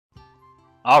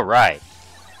Alright.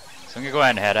 So I'm gonna go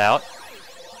ahead and head out.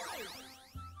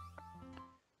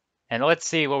 And let's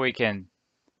see what we can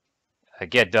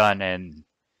get done in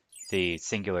the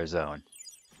singular zone.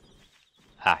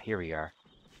 Ah, here we are.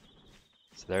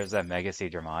 So there's that Mega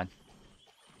Digimon.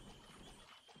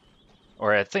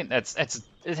 Or I think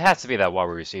it has to be that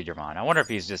BlackWarGreymon. I wonder if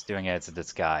he's just doing it as a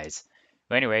disguise.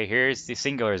 But anyway, here's the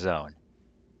singular zone.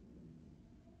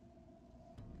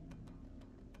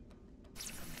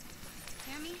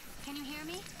 Hear me? Can you hear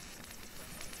me?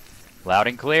 Loud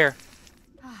and clear.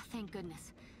 Ah, thank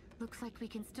goodness. Looks like we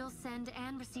can still send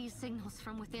and receive signals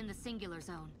from within the singular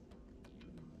zone.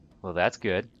 Well, that's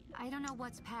good. I don't know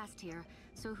what's past here,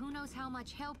 so who knows how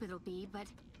much help it'll be, but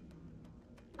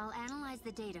I'll analyze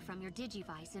the data from your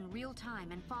Digivice in real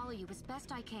time and follow you as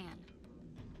best I can.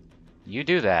 You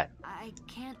do that. I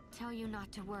can't tell you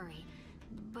not to worry,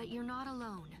 but you're not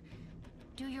alone.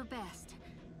 Do your best.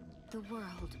 The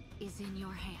world is in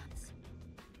your hands.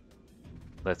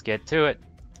 Let's get to it.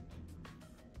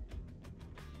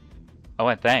 Oh,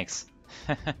 and thanks.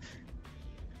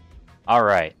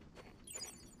 Alright.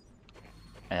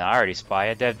 And I already spy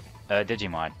a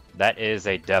Digimon. That is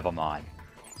a Devilmon.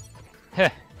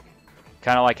 Kind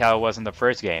of like how it was in the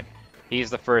first game. He's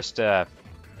the first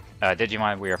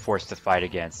Digimon we are forced to fight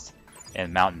against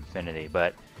in Mount Infinity,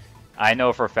 but I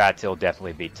know for a fact he'll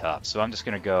definitely be tough. So I'm just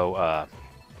going to go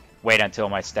wait until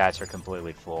my stats are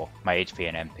completely full, my HP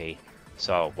and MP.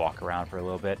 So I'll walk around for a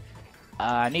little bit.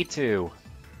 I need to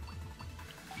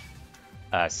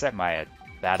set my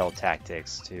battle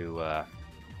tactics to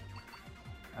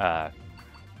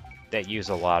that use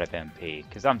a lot of MP,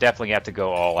 because I'm definitely going to have to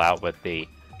go all out with the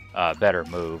better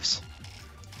moves.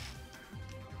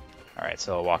 Alright,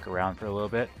 so I'll walk around for a little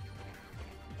bit.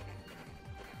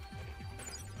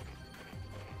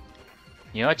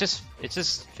 You know, it just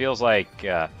feels like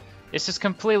it's just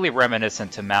completely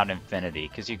reminiscent to Mount Infinity,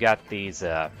 because you got these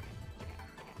kind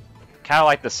of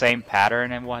like the same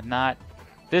pattern and whatnot.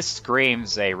 This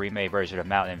screams a remade version of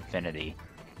Mount Infinity.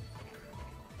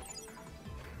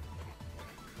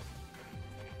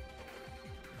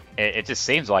 It just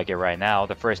seems like it right now.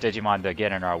 The first Digimon to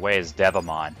get in our way is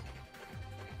Devimon.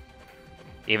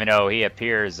 Even though he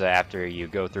appears after you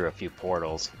go through a few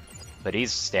portals. But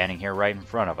he's standing here right in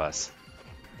front of us.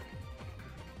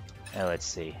 Now let's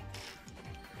see.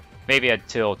 Maybe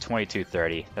until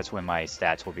 2230. That's when my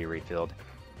stats will be refilled.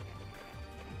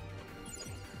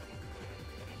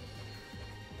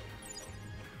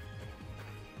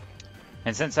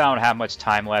 And since I don't have much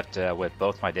time left with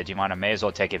both my Digimon, I may as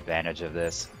well take advantage of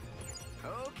this.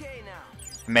 Okay, now.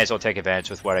 I may as well take advantage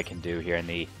with what I can do here in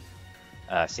the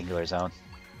singular zone.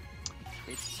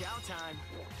 It's chow time.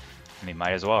 I mean,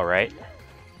 might as well, right?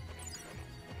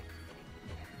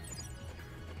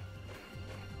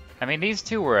 I mean, these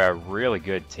two were a really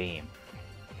good team.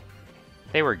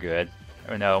 They were good.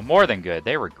 Or no, more than good.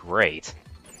 They were great.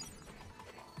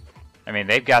 I mean,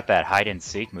 they've got that hide and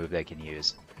seek move they can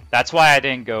use. That's why I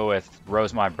didn't go with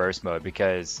Rosemon Burst Mode,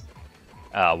 because,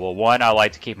 well, one, I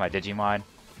like to keep my Digimon,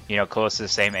 you know, close to the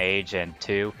same age, and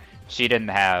two, she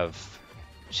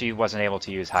wasn't able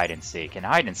to use hide and seek, and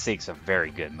hide and seek's a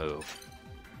very good move.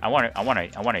 I want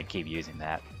to keep using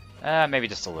that. Maybe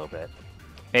just a little bit,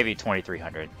 maybe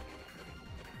 2300.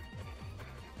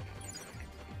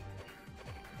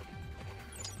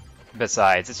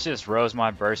 Besides, it's just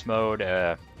Rosemon Burst Mode,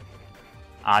 and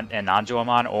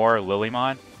Anjuamon or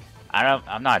Lilymon.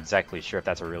 I'm not exactly sure if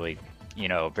that's a really, you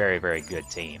know, very, very good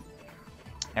team.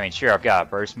 I mean, sure, I've got a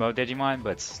Burst Mode Digimon,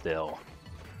 but still.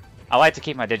 I like to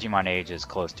keep my Digimon ages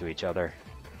close to each other.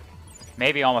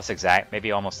 Maybe almost exact,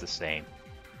 maybe almost the same.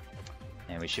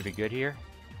 And we should be good here.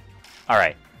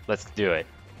 Alright, let's do it.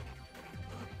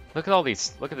 Look at all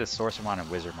these, look at this Sorceremon and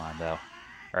Wizardmon, though.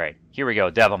 Alright, here we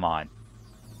go, Devilmon.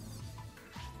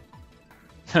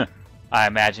 I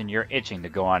imagine you're itching to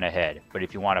go on ahead, but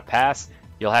if you want to pass,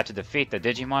 you'll have to defeat the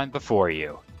Digimon before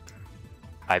you.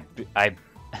 I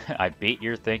beat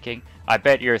your thinking? I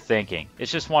bet you're thinking.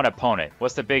 It's just one opponent.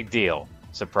 What's the big deal?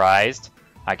 Surprised?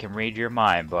 I can read your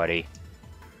mind, buddy.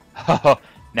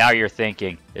 Now you're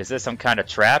thinking, is this some kind of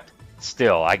trap?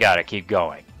 Still, I gotta keep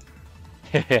going.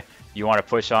 You want to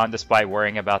push on despite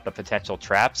worrying about the potential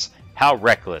traps? How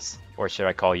reckless, or should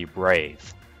I call you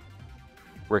brave?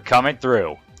 We're coming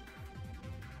through.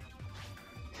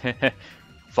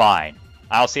 Fine.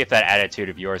 I'll see if that attitude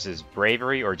of yours is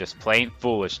bravery or just plain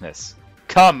foolishness.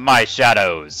 Come, my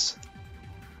shadows!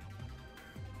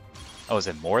 Oh, is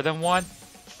it more than one?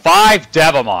 5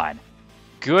 Devilmon!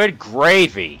 Good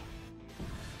gravy!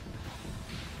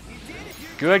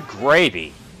 Good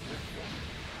gravy!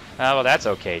 Oh, well, that's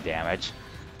okay damage.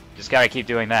 Just gotta keep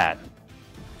doing that.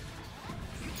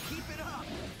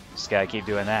 Just gotta keep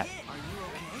doing that. Are you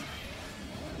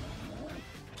okay?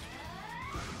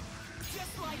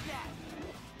 Just like that.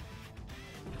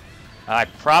 I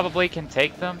probably can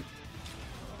take them.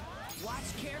 Watch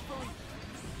carefully.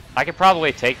 I could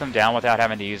probably take them down without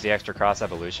having to use the extra cross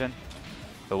evolution.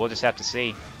 But we'll just have to see.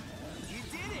 You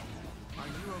did it. Are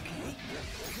you okay?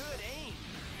 Good aim.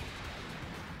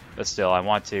 But still, I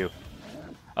want to...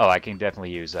 Oh, I can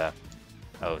definitely use... Oh,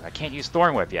 I can't use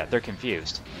Thorn Whip yet. They're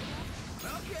confused. Okay.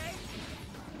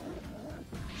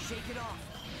 Shake it off.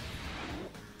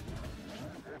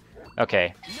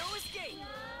 Okay. No escape.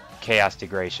 Chaos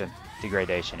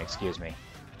Degradation, excuse me.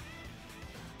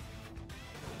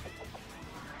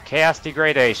 Chaos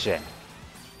Degradation.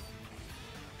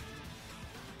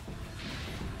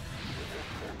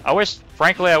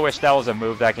 Frankly, I wish that was a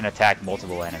move that can attack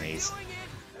multiple enemies.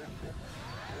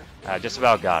 Just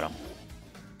about got him.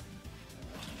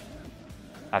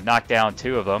 I've knocked down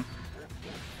 2 of them.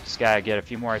 Just gotta get a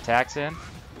few more attacks in.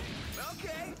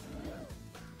 Okay.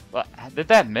 Well, did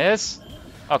that miss?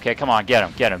 Okay, come on, get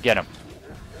him, get him, get him.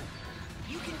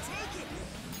 You can take it.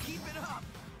 Keep it up.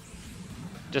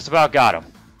 Just about got him.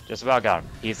 Just about got him.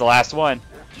 He's the last one.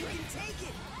 You can take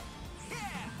it. Yeah.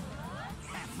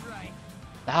 That's right.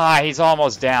 Ah, he's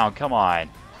almost down. Come on.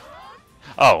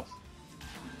 Oh,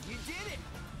 You did it.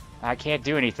 I can't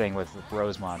do anything with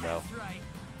Rosemon, though. That's right.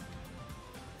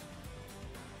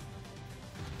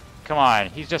 Come on,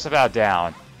 he's just about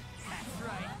down. That's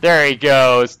right. There he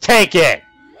goes. Take it!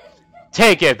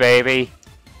 Take it, baby!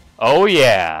 Oh,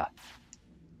 yeah.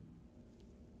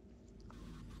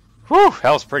 Whew,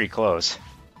 that was pretty close.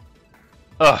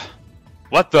 Ugh.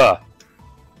 What the?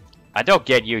 I don't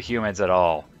get you humans at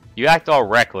all. You act all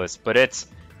reckless, but it's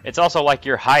also like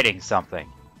you're hiding something.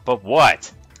 But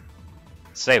what?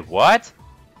 Say what?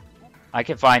 I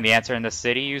can find the answer in the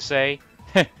city, you say?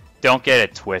 Don't get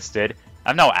it twisted.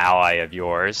 I'm no ally of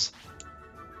yours.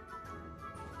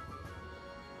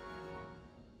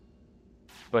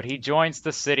 But he joins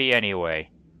the city anyway.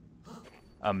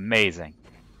 Amazing.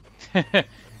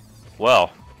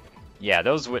 Well, yeah,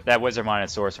 that Wizardmon and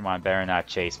Sorcerermon better not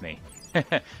chase me.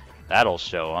 That'll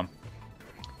show them.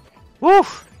 Woo!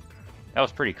 That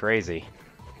was pretty crazy.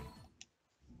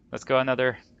 Let's go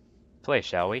another place,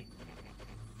 shall we?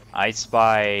 I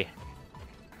spy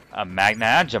a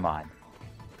BlackMetalGarurumon.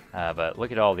 But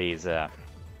look at all these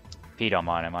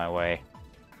Pedomon in my way.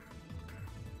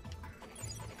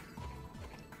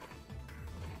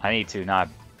 I need to not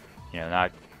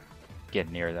get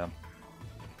near them.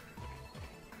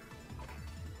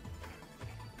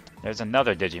 There's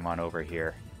another Digimon over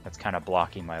here that's kind of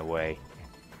blocking my way.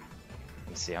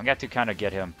 Let's see, I'm going to kind of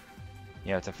get him,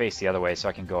 to face the other way so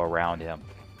I can go around him.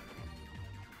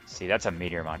 See, that's a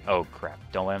Meteormon. Oh crap!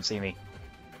 Don't let him see me.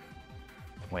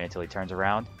 Wait until he turns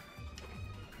around.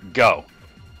 Go!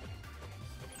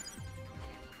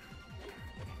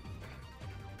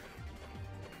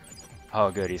 Oh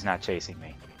good, he's not chasing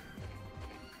me.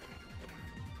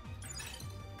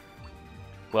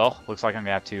 Well, looks like I'm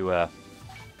gonna have to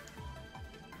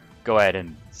go ahead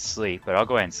and sleep, but I'll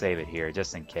go ahead and save it here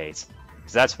just in case.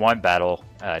 Because that's one battle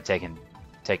taken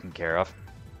care of.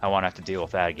 I won't have to deal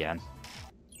with that again.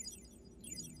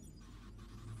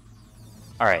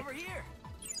 Alright, Over here.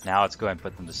 now let's go ahead and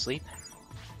put them to sleep.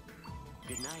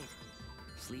 Good night.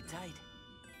 Sleep tight.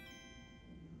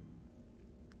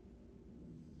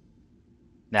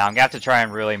 Now I'm going to have to try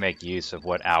and really make use of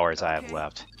what hours I have Okay,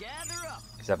 left. Gather up.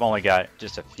 Because I've only got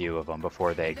just a few of them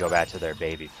before they go back to their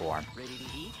baby form. Ready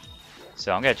to eat?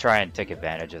 So I'm going to try and take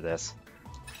advantage of this.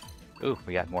 Ooh,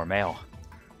 we got more mail.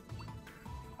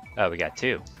 Oh, we got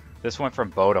 2. This one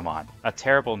from Bodemon. A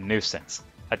terrible nuisance.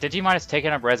 A Digimon has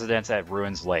taken up residence at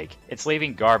Ruins Lake. It's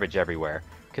leaving garbage everywhere.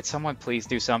 Could someone please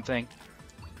do something?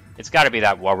 It's got to be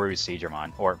that Waru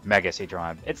Seedramon, or Mega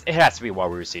Seedramon. It has to be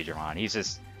Waru Seedramon. He's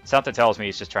just... Something tells me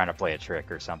he's just trying to play a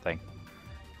trick or something.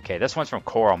 Okay, this one's from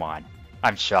Coromon.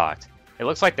 I'm shocked. It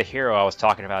looks like the hero I was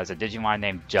talking about is a Digimon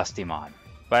named Justimon.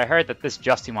 But I heard that this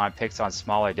Justimon picks on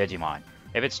smaller Digimon.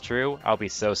 If it's true, I'll be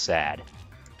so sad.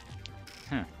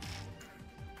 I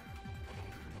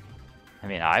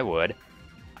mean, I would.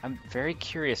 I'm very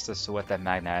curious as to what that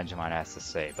BlackMetalGarurumon has to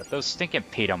say, but those stinking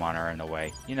Pedomon are in the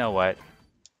way. You know what?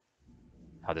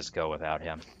 I'll just go without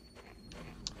him.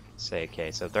 Say,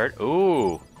 okay, so third...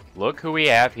 Ooh! Look who we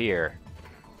have here.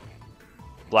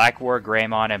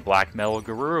 BlackWarGreymon and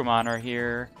BlackMetalGarurumon are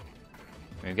here.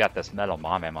 We've got this Metal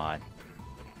Mamemon.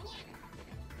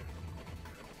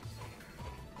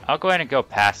 I'll go ahead and go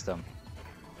past them.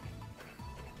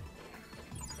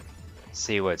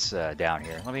 See what's down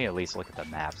here. Let me at least look at the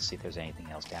map to see if there's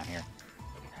anything else down here.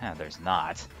 There's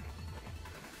not.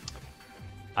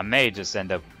 I may just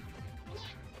end up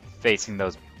facing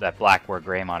that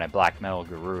BlackWarGreymon and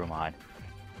BlackMetalGarurumon.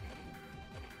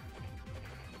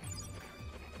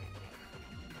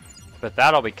 But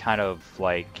that'll be kind of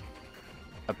like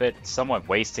a bit somewhat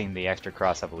wasting the extra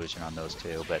cross evolution on those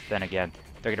two, but then again,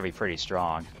 they're gonna be pretty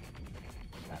strong.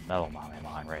 That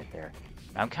MetalMon right there.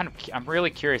 I'm really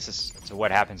curious as to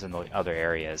what happens in the other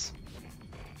areas.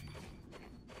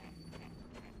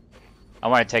 I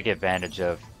want to take advantage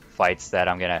of fights that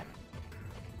I'm gonna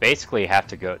basically have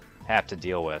to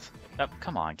deal with. Oh,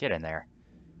 come on, get in there.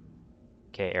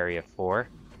 Okay, area 4.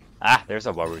 Ah, there's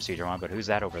a BlackWarGreymon, but who's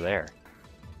that over there?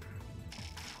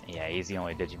 Yeah, he's the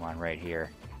only Digimon right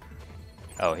here.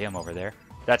 Oh, him over there.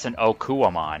 That's an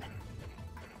Okuamon.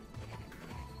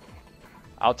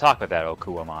 I'll talk with that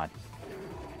Okuamon.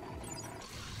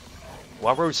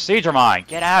 BlackWarGreymon,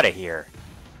 get out of here!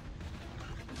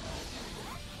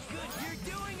 Good, you're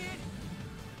doing it.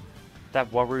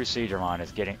 That BlackWarGreymon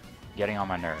is getting on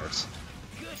my nerves.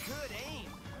 Good aim.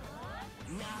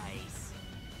 Nice.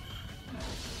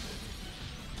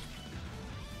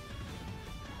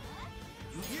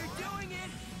 You're doing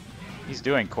it. He's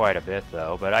doing quite a bit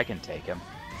though, but I can take him.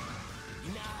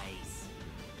 Nice.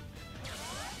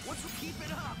 Keep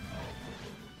it up.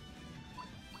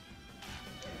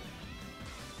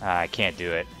 I can't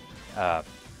do it.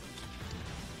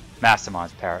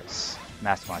 Mastermon's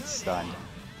stunned.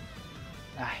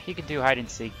 He could do hide and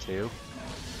seek too.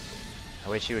 I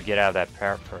wish he would get out of that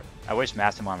I wish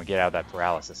Mastermon would get out of that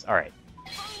paralysis. All right.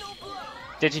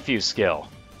 Digifuse skill.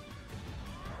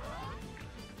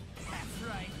 That's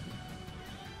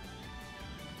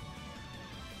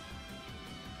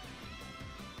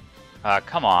right.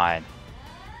 Come on.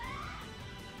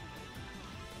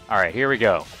 All right, here we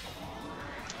go.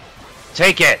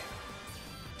 Take it.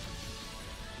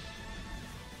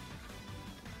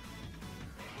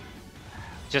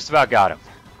 Just about got him.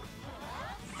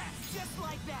 Just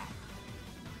like that.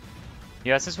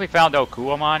 Yeah, since we found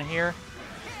Okuamon here,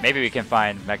 maybe we can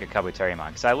find Mega Kabuterimon,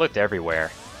 because I looked everywhere.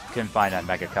 Couldn't find that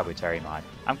Mega Kabuterimon.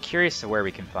 I'm curious to where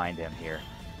we can find him here.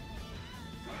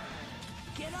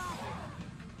 Get up.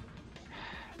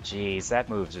 Jeez, that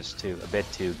move's just a bit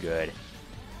too good.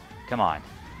 Come on.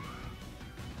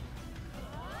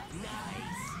 Nice.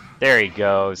 There he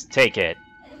goes. Take it.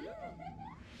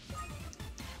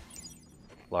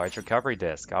 Large recovery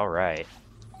disc. All right.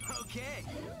 Okay.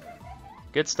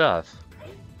 Good stuff.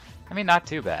 I mean, not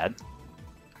too bad.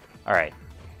 All right.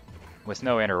 With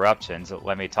no interruptions,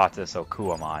 let me talk to this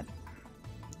Okuamon.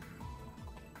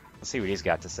 Let's see what he's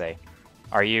got to say.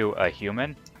 Are you a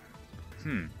human?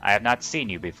 I have not seen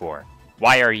you before.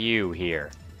 Why are you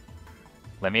here?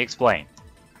 Let me explain.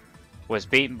 Was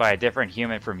beaten by a different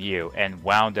human from you and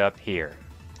wound up here.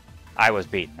 I was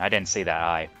beaten. I didn't see that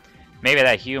eye. Maybe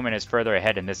that human is further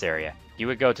ahead in this area. You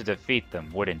would go to defeat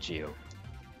them, wouldn't you?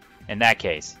 In that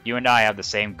case, you and I have the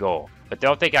same goal. But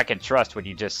don't think I can trust what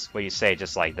you say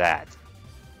just like that.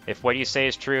 If what you say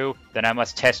is true, then I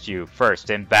must test you first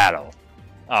in battle.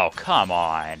 Oh, come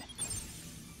on.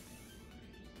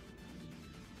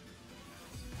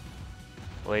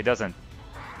 Well, he doesn't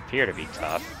appear to be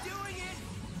tough.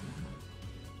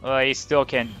 Well, he still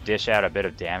can dish out a bit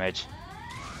of damage.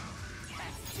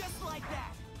 Just like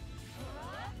that.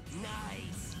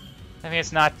 Nice. I mean,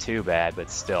 it's not too bad, but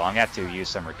still, I'm gonna have to use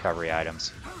some recovery items.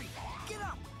 Hurry. Get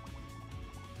up.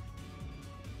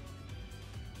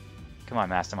 Come on,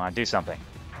 Mastermon, do something.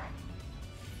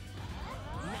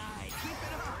 Nice. Keep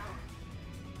it up.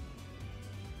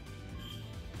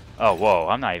 Oh, whoa,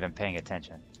 I'm not even paying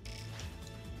attention.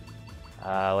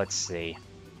 Let's see.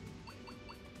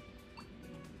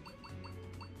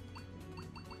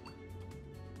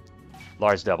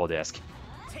 Large double disc.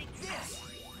 Take this.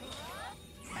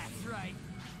 That's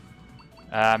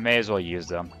right. May as well use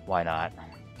them. Why not?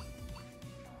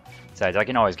 Besides, I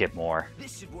can always get more.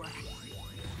 This should work.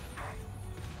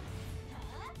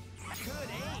 Good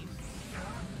aim.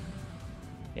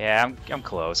 Yeah, I'm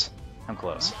close. I'm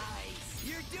close. Nice.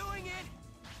 You're doing it.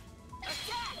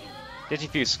 Attack.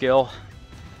 Digifuse skill.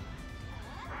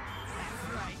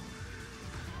 That's right.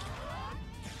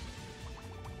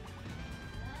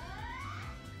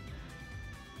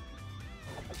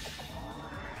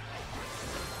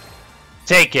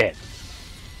 Take it!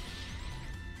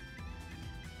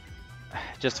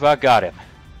 Just about got him.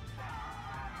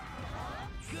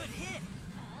 Good hit.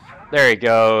 There he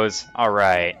goes.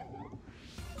 Alright.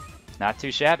 Not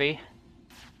too shabby.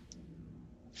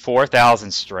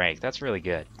 4,000 strength. That's really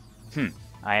good.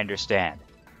 I understand.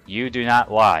 You do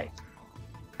not lie.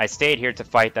 I stayed here to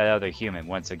fight that other human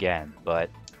once again, but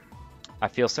I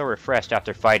feel so refreshed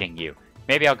after fighting you.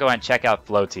 Maybe I'll go and check out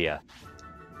Floatia.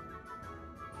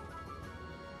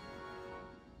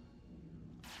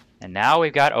 And now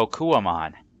we've got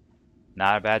Okuamon.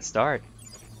 Not a bad start.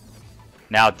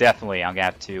 Now definitely I'm gonna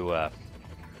have to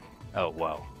oh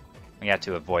whoa. I'm gonna have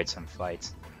to avoid some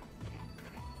fights.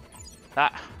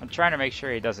 I'm trying to make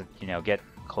sure he doesn't, you know, get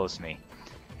close to me.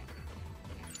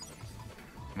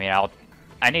 I mean,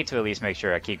 I need to at least make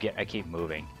sure I keep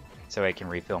moving so I can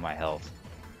refill my health.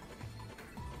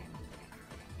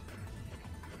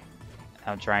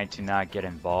 I'm trying to not get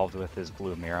involved with this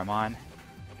blue Miramon.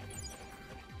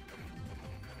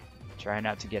 Try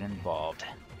not to get involved.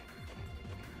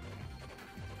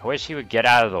 I wish he would get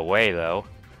out of the way, though.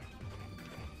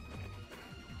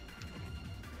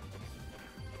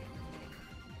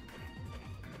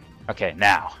 Okay,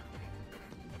 now.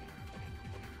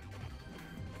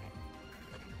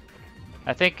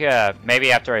 I think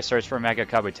maybe after I search for Mega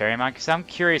Kabuterimon, because I'm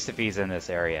curious if he's in this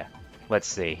area. Let's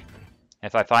see.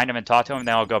 If I find him and talk to him,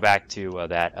 then I'll go back to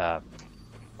that...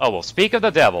 Oh, well, speak of the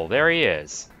devil. There he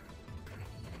is.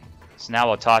 So now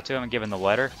we'll talk to him and give him the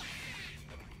letter.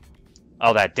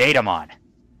 Oh, that Datamon.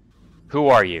 Who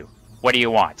are you? What do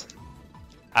you want?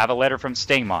 I have a letter from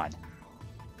Stingmon.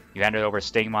 You handed over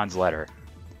Stingmon's letter.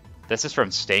 This is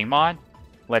from Stingmon?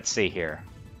 Let's see here.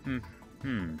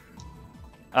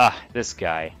 This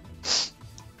guy.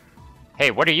 Hey,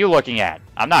 what are you looking at?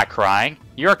 I'm not crying.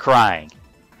 You're crying.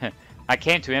 I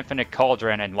came to Infinite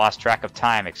Cauldron and lost track of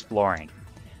time exploring.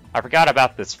 I forgot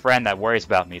about this friend that worries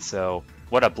about me, so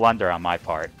what a blunder on my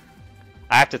part.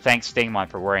 I have to thank Stingmon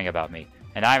for worrying about me,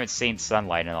 and I haven't seen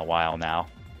sunlight in a while now.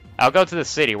 I'll go to the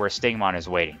city where Stingmon is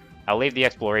waiting. I'll leave the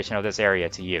exploration of this area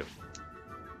to you.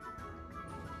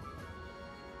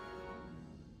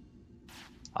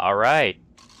 Alright.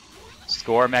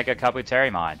 Score Mega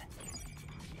Kabuterimon.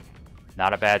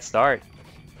 Not a bad start.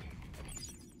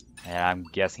 And I'm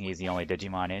guessing he's the only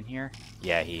Digimon in here?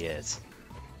 Yeah, he is.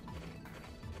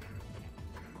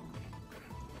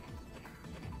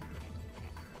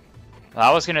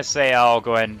 I was gonna say I'll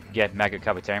go ahead and get Mega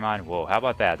Kabuterimon. Whoa, how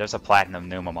about that? There's a Platinum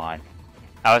Numamon.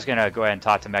 I was gonna go ahead and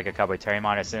talk to Mega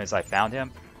Kabuterimon as soon as I found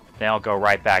him. Then I'll go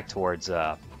right back towards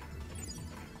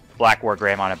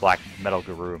BlackWarGreymon and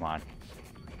BlackMetalGarurumon.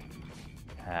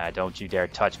 Don't you dare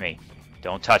touch me.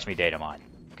 Don't touch me, Datamon.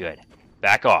 Good.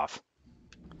 Back off.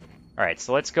 Alright,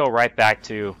 so let's go right back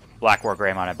to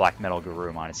BlackWarGreymon and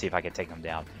BlackMetalGarurumon and see if I can take them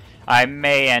down. I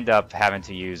may end up having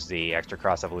to use the extra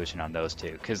cross evolution on those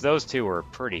two, because those two were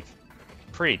pretty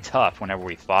tough whenever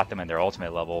we fought them in their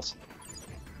ultimate levels.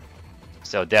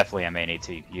 So definitely I may need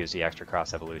to use the extra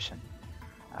cross evolution.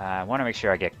 I want to make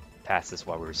sure I get past this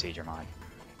Wabu Seedramon.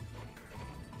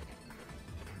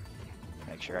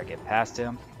 Make sure I get past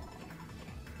him.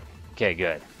 Okay,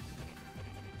 good.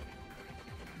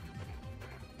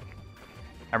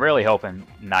 I'm really hoping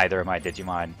neither of my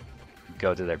Digimon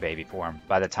go to their baby form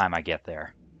by the time I get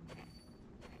there.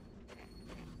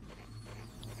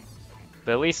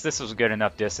 But at least this was good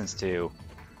enough distance to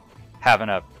have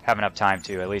enough time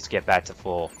to at least get back to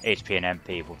full HP and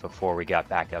MP before we got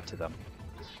back up to them.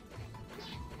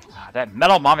 That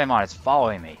Metal Mamamon is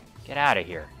following me. Get out of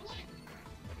here.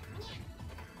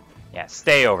 Yeah,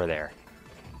 stay over there.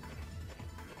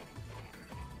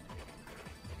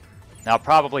 Now I'll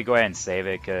probably go ahead and save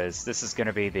it because this is going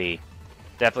to be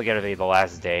definitely going to be the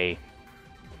last day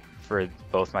for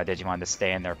both my Digimon to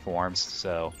stay in their forms,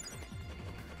 so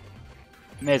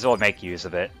may as well make use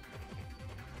of it.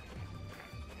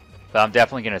 But I'm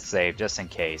definitely going to save just in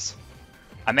case.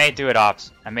 I may do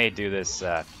this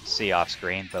see off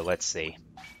screen, but let's see.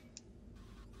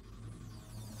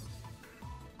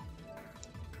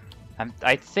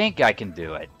 I think I can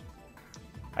do it.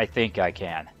 I think I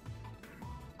can.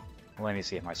 Let me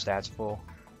see if my stats full.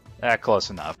 Close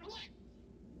enough.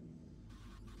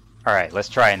 Alright, let's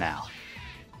try it now.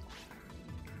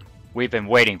 We've been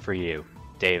waiting for you,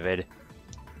 David.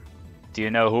 Do you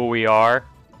know who we are?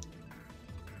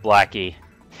 Blackie.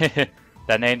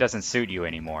 That name doesn't suit you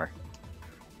anymore.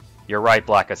 You're right,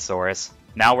 Blackosaurus.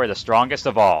 Now we're the strongest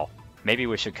of all. Maybe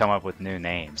we should come up with new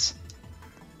names.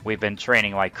 We've been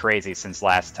training like crazy since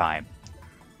last time.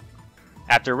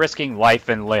 After risking life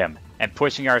and limb, and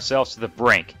pushing ourselves to the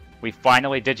brink, we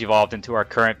finally digivolved into our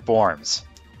current forms.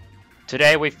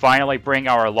 Today we finally bring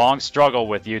our long struggle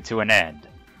with you to an end.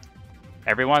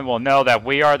 Everyone will know that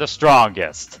we are the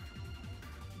strongest.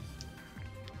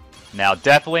 Now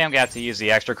definitely I'm going to have to use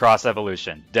the extra cross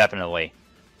evolution. Definitely.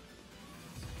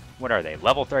 What are they?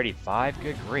 Level 35?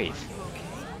 Good grief.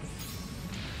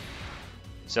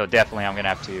 So definitely I'm going to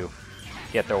have to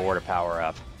get their water power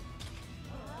up.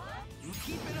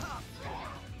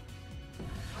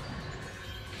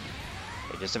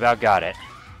 They just about got it.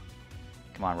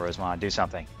 Come on, Rosemont, do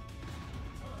something.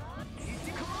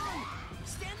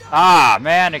 Ah,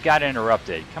 man, it got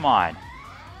interrupted. Come on.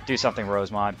 Do something,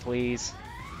 Rosemont, please.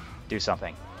 Do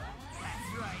something.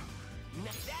 That's right.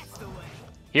 That's the way.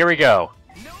 Here we go.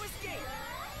 No escape.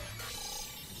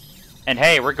 And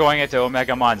hey, we're going into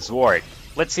Omegamon Zwart.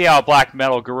 Let's see how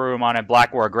BlackMetalGarurumon and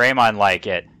BlackWarGreymon like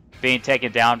it, being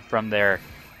taken down from their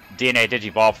DNA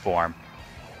Digivolve form.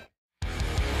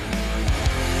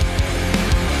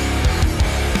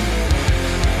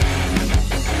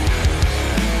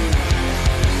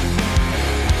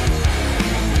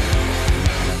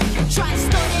 Try to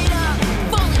start it up,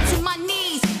 falling to my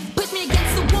knees, push me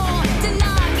against the wall,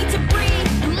 deny me to breathe,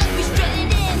 left me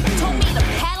stranded in, told me to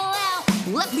paddle out,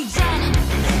 left me drowning,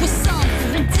 with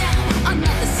something down,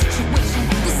 another situation,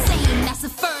 the same as the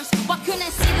first, why couldn't I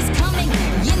see this coming,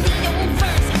 in the old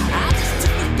verse, I just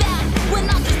took it back, when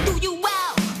I just threw you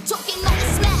out, talking all the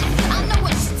smack, I know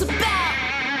what it's about.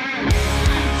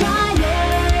 Tired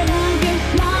of your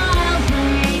smile,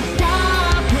 please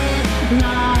stop with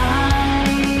lies.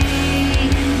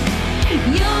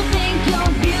 You think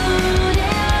you're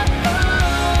beautiful,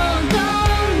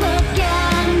 don't look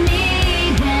at me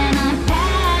when I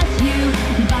pass you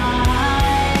by.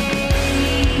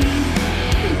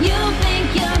 You think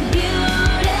you're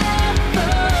beautiful,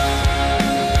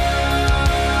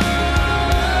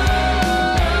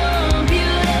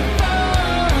 beautiful.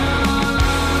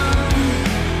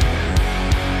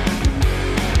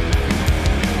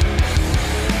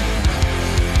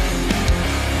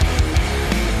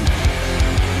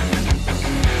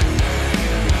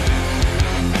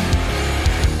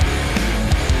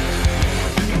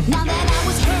 Now that I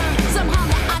was hurt, somehow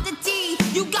the oddity,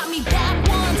 you got me back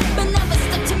once, but never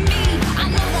stuck to me. I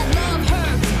know that love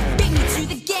hurts, beat me to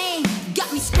the game,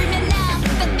 got me screaming out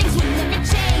that things would never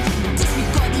change.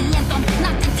 Disregard the anthem,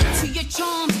 not addicted to your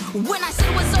charms. When I said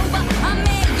it was over, I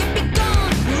made you be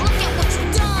gone. Look at what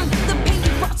you've done, the pain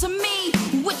you brought to me,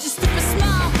 with your stupid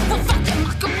smile, well fuck your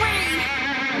mockery.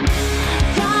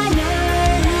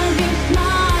 Tired of your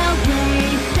smile,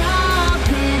 please stop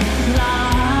with lies.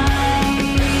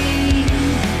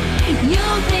 You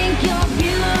think you're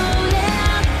beautiful,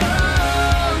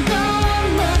 don't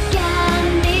look at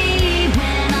me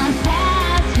when I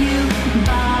pass you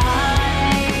by.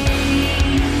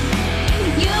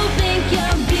 You think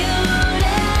you're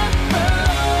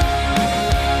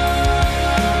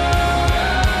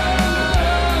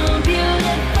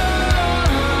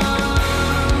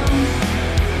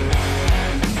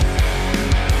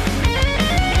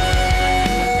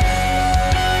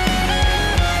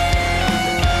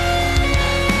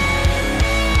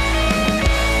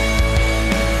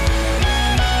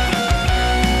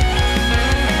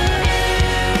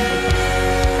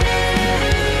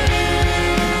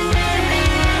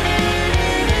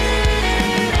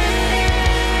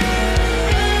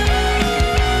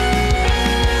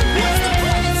What's the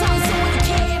point in telling someone to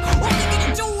care? All you're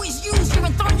gonna do is use you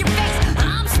and throw in your face.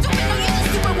 I'm stupid, no, you're the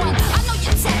stupid one. I know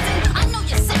you're texting, I know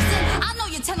you're sexing, I know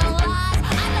you're telling lies,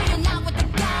 I know you're not with the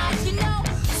guys, you know.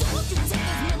 So won't you take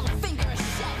this middle finger and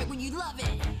shove it when you love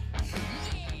it?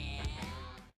 Yeah.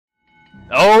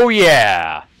 Oh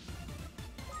yeah!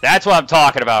 That's what I'm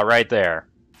talking about right there.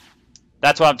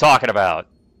 That's what I'm talking about.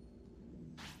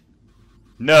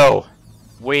 No,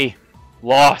 we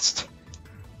lost.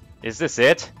 Is this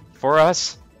it for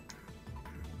us?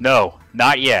 No,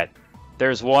 not yet.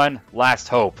 There's one last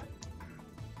hope.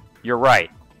 You're right,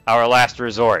 our last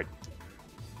resort.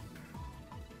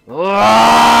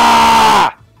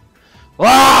 Ah!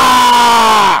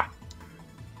 Ah!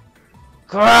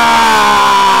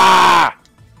 Ah!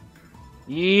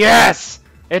 Yes!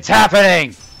 It's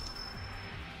happening!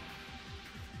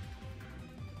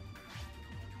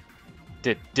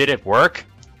 Did it work?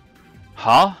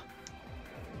 Huh?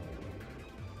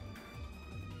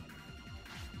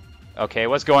 Okay,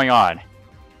 what's going on?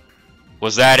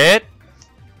 Was that it?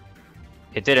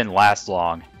 It didn't last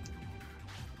long.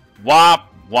 Womp,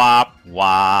 womp,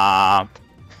 womp.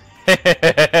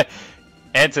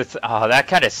 Oh, that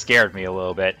kind of scared me a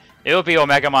little bit. It would be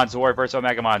Omegamon Zwart versus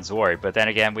Omegamon Zwart, but then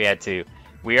again, we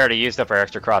already used up our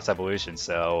extra cross evolution,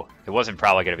 so it wasn't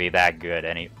probably going to be that good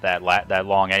that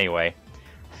long anyway.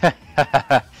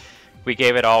 We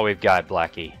gave it all we've got,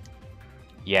 Blackie.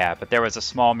 Yeah, but there was a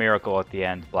small miracle at the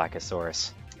end, Blackosaurus.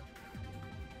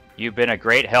 You've been a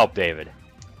great help, David.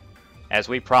 As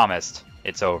we promised,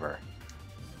 it's over.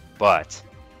 But...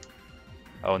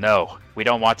 oh no, we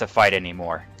don't want to fight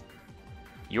anymore.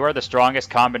 You are the strongest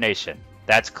combination.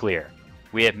 That's clear.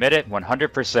 We admit it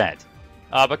 100%.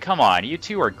 But come on, you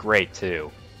two are great too.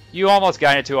 You almost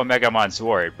got into Omegamon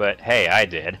Zwart, but hey, I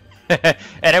did.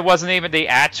 And it wasn't even the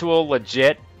actual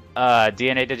legit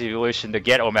DNA Digivolution to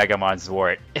get Omegamon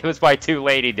Zwart. It was by two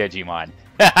lady Digimon.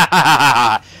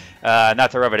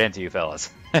 Not to rub it into you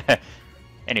fellas.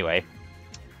 Anyway,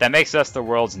 that makes us the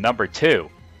world's number 2.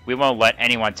 We won't let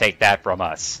anyone take that from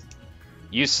us.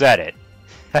 You said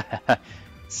it.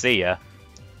 See ya.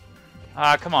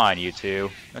 Come on, you two.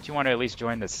 Don't you want to at least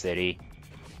join the city?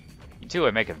 You two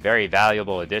would make a very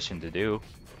valuable addition to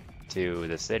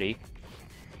the city.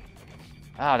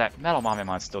 Oh, that Metal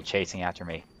Momon's still chasing after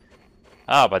me.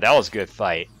 Oh, but that was a good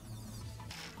fight.